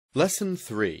Lesson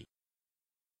 3.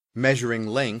 Measuring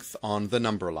length on the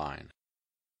number line.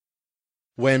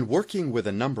 When working with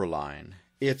a number line,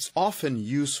 it's often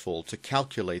useful to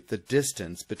calculate the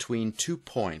distance between 2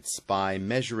 points by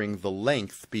measuring the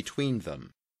length between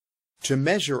them. To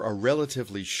measure a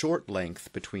relatively short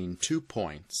length between 2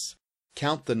 points,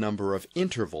 count the number of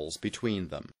intervals between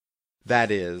them. That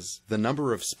is, the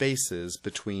number of spaces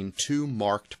between 2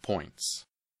 marked points.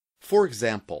 For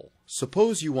example,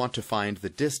 suppose you want to find the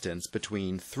distance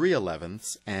between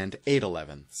 3/11 and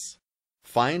 8/11.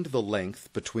 Find the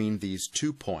length between these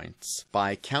 2 points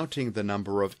by counting the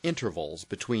number of intervals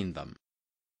between them.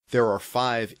 There are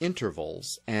 5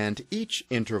 intervals, and each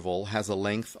interval has a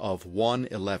length of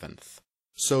 1/11.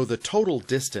 So the total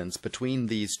distance between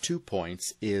these 2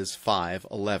 points is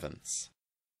 5/11.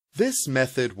 This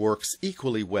method works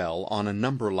equally well on a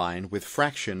number line with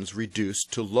fractions reduced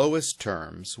to lowest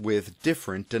terms with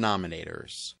different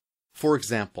denominators. For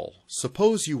example,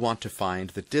 suppose you want to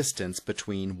find the distance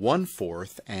between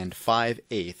 1/4 and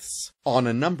 5/8 on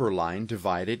a number line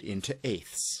divided into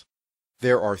eighths.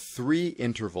 There are 3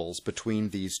 intervals between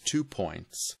these 2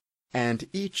 points, and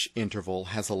each interval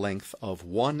has a length of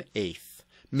 1/8,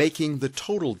 making the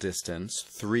total distance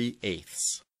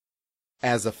 3/8.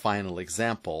 As a final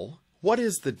example, what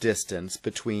is the distance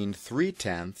between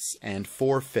 3/10 and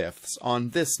 4/5 on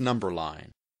this number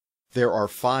line? There are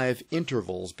 5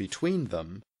 intervals between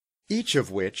them, each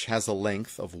of which has a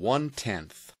length of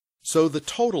 1/10, so the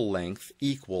total length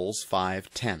equals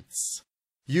 5/10.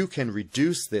 You can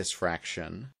reduce this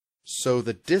fraction, so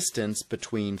the distance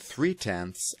between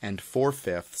 3/10 and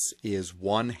 4/5 is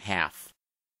 1/2.